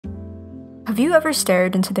Have you ever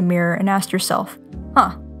stared into the mirror and asked yourself,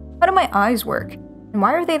 how do my eyes work? And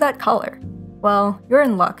why are they that color? Well, you're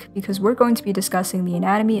in luck because we're going to be discussing the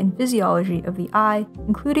anatomy and physiology of the eye,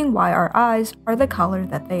 including why our eyes are the color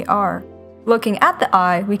that they are. Looking at the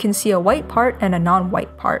eye, we can see a white part and a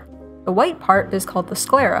non-white part. The white part is called the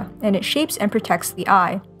sclera, and it shapes and protects the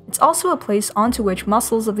eye. It's also a place onto which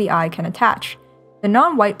muscles of the eye can attach. The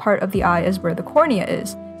non-white part of the eye is where the cornea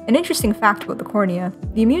is. An interesting fact about the cornea,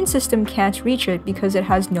 the immune system can't reach it because it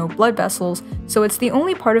has no blood vessels, so it's the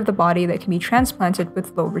only part of the body that can be transplanted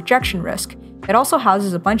with low rejection risk. It also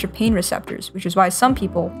houses a bunch of pain receptors, which is why some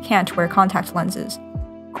people can't wear contact lenses.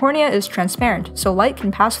 Cornea is transparent, so light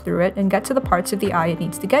can pass through it and get to the parts of the eye it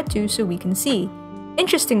needs to get to so we can see.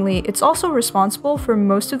 Interestingly, it's also responsible for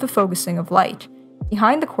most of the focusing of light.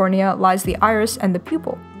 Behind the cornea lies the iris and the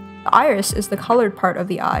pupil. The iris is the colored part of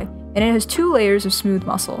the eye, and it has two layers of smooth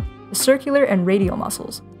muscle, the circular and radial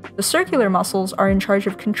muscles. The circular muscles are in charge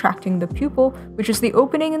of contracting the pupil, which is the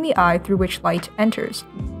opening in the eye through which light enters.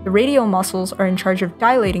 The radial muscles are in charge of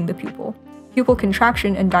dilating the pupil. Pupil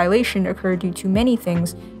contraction and dilation occur due to many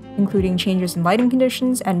things, including changes in lighting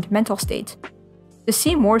conditions and mental state. To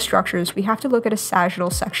see more structures, we have to look at a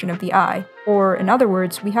sagittal section of the eye, or in other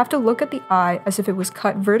words, we have to look at the eye as if it was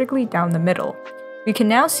cut vertically down the middle. We can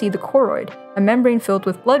now see the choroid, a membrane filled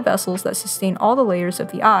with blood vessels that sustain all the layers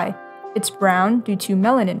of the eye. It's brown due to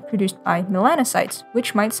melanin produced by melanocytes,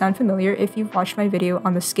 which might sound familiar if you've watched my video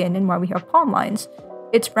on the skin and why we have palm lines.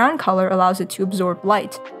 Its brown color allows it to absorb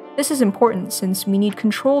light. This is important since we need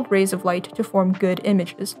controlled rays of light to form good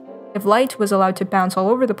images. If light was allowed to bounce all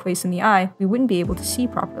over the place in the eye, we wouldn't be able to see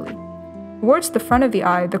properly. Towards the front of the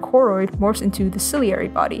eye, the choroid morphs into the ciliary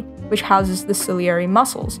body, which houses the ciliary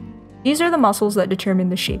muscles. These are the muscles that determine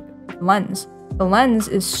the shape of the lens. The lens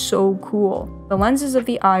is so cool. The lenses of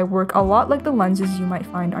the eye work a lot like the lenses you might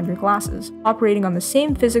find on your glasses, operating on the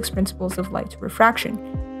same physics principles of light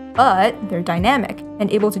refraction. But they're dynamic and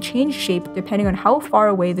able to change shape depending on how far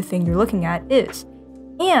away the thing you're looking at is.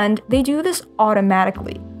 And they do this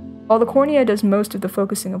automatically. While the cornea does most of the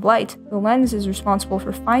focusing of light, the lens is responsible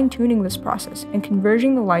for fine-tuning this process and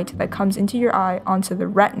converging the light that comes into your eye onto the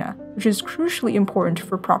retina, which is crucially important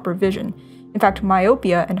for proper vision. In fact,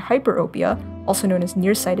 myopia and hyperopia, also known as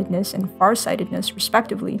nearsightedness and farsightedness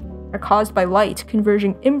respectively, are caused by light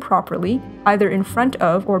converging improperly, either in front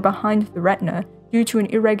of or behind the retina, due to an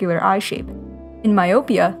irregular eye shape. In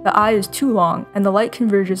myopia, the eye is too long and the light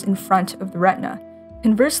converges in front of the retina.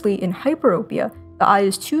 Conversely, in hyperopia, the eye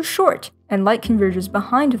is too short, and light converges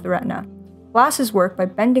behind the retina. Glasses work by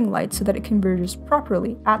bending light so that it converges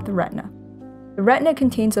properly at the retina. The retina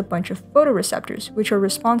contains a bunch of photoreceptors, which are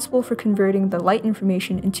responsible for converting the light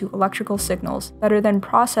information into electrical signals that are then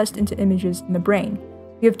processed into images in the brain.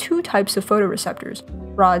 We have two types of photoreceptors,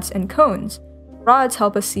 rods and cones. Rods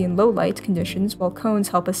help us see in low light conditions, while cones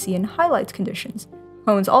help us see in high light conditions.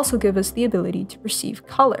 Cones also give us the ability to perceive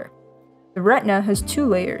color. The retina has two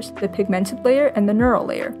layers, the pigmented layer and the neural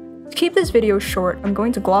layer. To keep this video short, I'm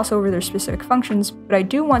going to gloss over their specific functions, but I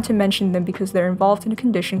do want to mention them because they're involved in a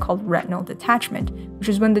condition called retinal detachment, which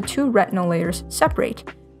is when the two retinal layers separate.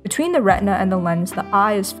 Between the retina and the lens, the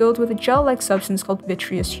eye is filled with a gel-like substance called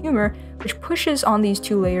vitreous humour, which pushes on these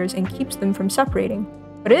two layers and keeps them from separating.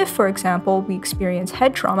 But if, for example, we experience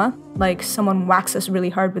head trauma, like someone whacks us really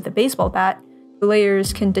hard with a baseball bat, the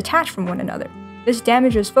layers can detach from one another. This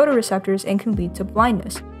damages photoreceptors and can lead to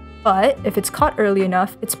blindness. But if it's caught early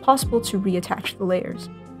enough, it's possible to reattach the layers.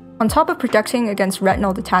 On top of protecting against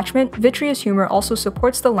retinal detachment, vitreous humour also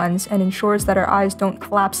supports the lens and ensures that our eyes don't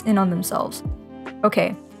collapse in on themselves.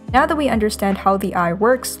 Okay, now that we understand how the eye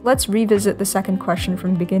works, let's revisit the second question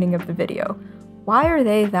from the beginning of the video. Why are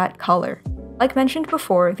they that color? Like mentioned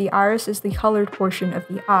before, the iris is the colored portion of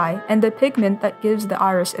the eye, and the pigment that gives the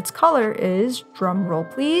iris its color is,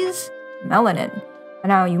 drumroll please, melanin. And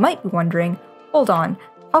now you might be wondering, hold on,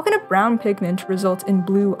 how can a brown pigment result in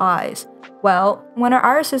blue eyes? Well, when our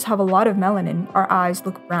irises have a lot of melanin, our eyes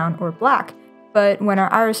look brown or black. But when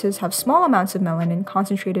our irises have small amounts of melanin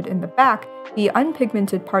concentrated in the back, the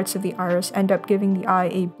unpigmented parts of the iris end up giving the eye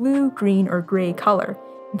a blue, green, or gray color.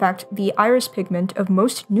 In fact, the iris pigment of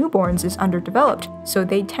most newborns is underdeveloped, so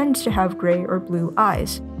they tend to have gray or blue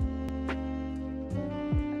eyes.